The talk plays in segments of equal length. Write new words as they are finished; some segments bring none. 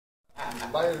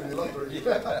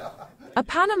A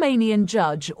Panamanian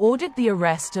judge ordered the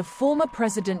arrest of former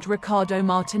President Ricardo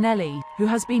Martinelli, who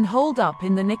has been holed up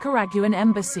in the Nicaraguan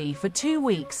embassy for 2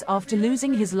 weeks after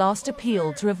losing his last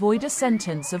appeal to avoid a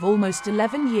sentence of almost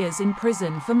 11 years in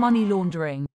prison for money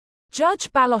laundering.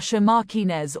 Judge Balosha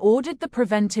Martinez ordered the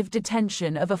preventive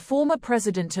detention of a former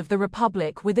president of the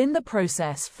republic within the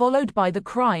process followed by the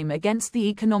crime against the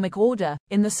economic order,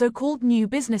 in the so-called new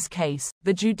business case,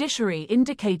 the judiciary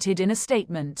indicated in a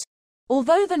statement.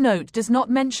 Although the note does not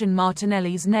mention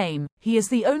Martinelli's name, he is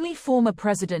the only former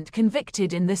president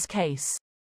convicted in this case.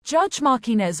 Judge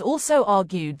Martinez also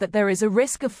argued that there is a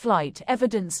risk of flight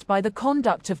evidenced by the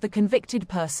conduct of the convicted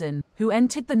person, who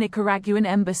entered the Nicaraguan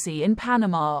embassy in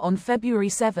Panama on February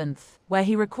 7, where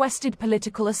he requested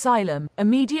political asylum,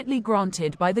 immediately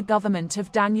granted by the government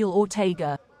of Daniel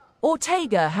Ortega.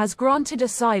 Ortega has granted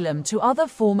asylum to other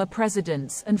former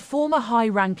presidents and former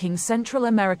high-ranking Central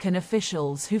American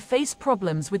officials who face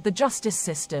problems with the justice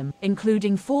system,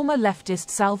 including former leftist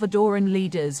Salvadoran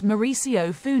leaders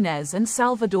Mauricio Funes and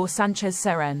Salvador Sanchez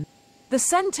Cerén. The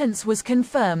sentence was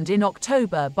confirmed in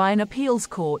October by an appeals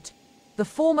court. The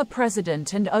former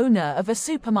president and owner of a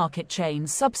supermarket chain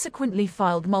subsequently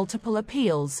filed multiple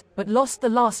appeals, but lost the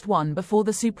last one before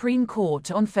the Supreme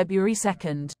Court on February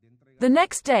 2. The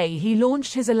next day he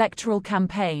launched his electoral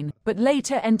campaign, but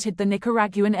later entered the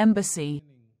Nicaraguan embassy.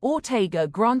 Ortega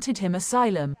granted him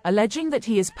asylum, alleging that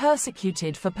he is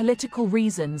persecuted for political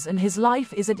reasons and his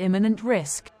life is at imminent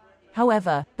risk.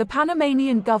 However, the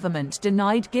Panamanian government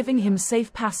denied giving him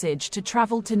safe passage to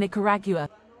travel to Nicaragua.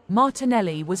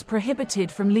 Martinelli was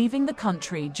prohibited from leaving the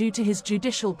country due to his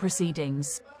judicial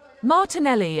proceedings.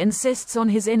 Martinelli insists on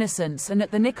his innocence, and at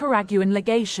the Nicaraguan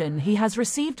legation he has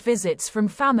received visits from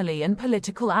family and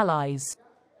political allies.